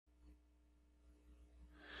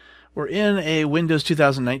We're in a Windows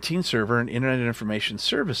 2019 server in Internet Information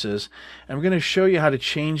Services, and we're going to show you how to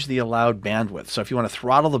change the allowed bandwidth. So if you want to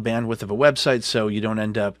throttle the bandwidth of a website so you don't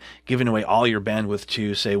end up giving away all your bandwidth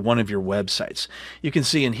to, say, one of your websites. You can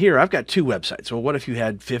see in here, I've got 2 websites. Well, what if you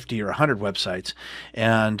had 50 or 100 websites,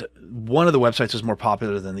 and one of the websites was more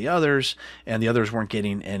popular than the others, and the others weren't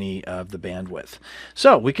getting any of the bandwidth?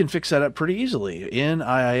 So we can fix that up pretty easily. In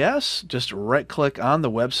IIS, just right-click on the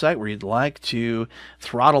website where you'd like to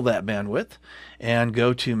throttle that bandwidth and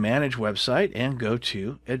go to Manage Website and go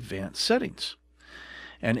to Advanced Settings.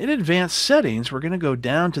 And in Advanced Settings, we're going to go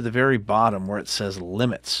down to the very bottom where it says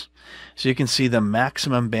Limits. So you can see the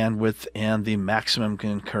maximum bandwidth and the maximum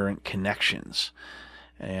concurrent connections.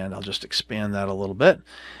 And I'll just expand that a little bit.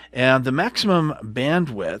 And the maximum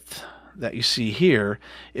bandwidth that you see here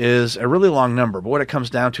is a really long number, but what it comes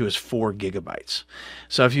down to is 4 gigabytes.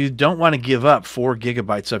 So if you don't want to give up 4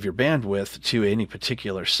 gigabytes of your bandwidth to any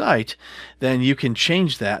particular site, then you can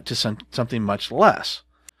change that to something much less.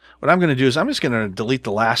 What I'm going to do is I'm just going to delete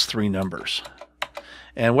the last 3 numbers.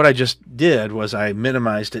 And what I just did was I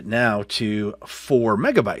minimized it now to 4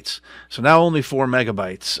 megabytes. So now only 4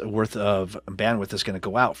 megabytes worth of bandwidth is going to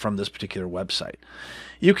go out from this particular website.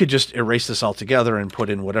 You could just erase this altogether and put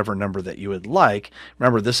in whatever number that you would like.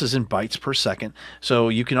 Remember, this is in bytes per second. So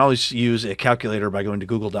you can always use a calculator by going to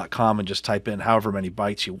google.com and just type in however many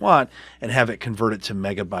bytes you want and have it convert it to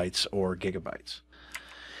megabytes or gigabytes.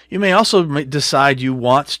 You may also decide you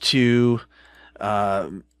want to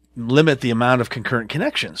limit the amount of concurrent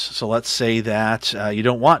connections. So let's say that you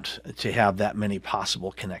don't want to have that many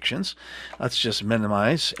possible connections. Let's just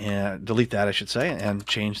minimize and delete that, I should say, and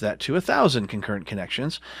change that to 1,000 concurrent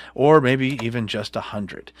connections, or maybe even just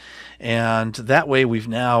 100. And that way we've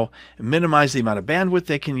now minimized the amount of bandwidth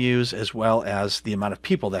they can use as well as the amount of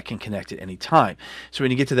people that can connect at any time. So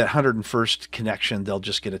when you get to that 101st connection, they'll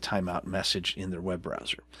just get a timeout message in their web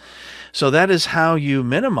browser. So that is how you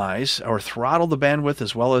minimize or throttle the bandwidth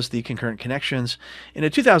as well as the concurrent connections in a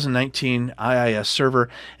 2019 IIS server,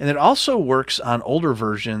 and it also works on older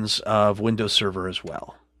versions of Windows Server as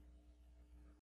well.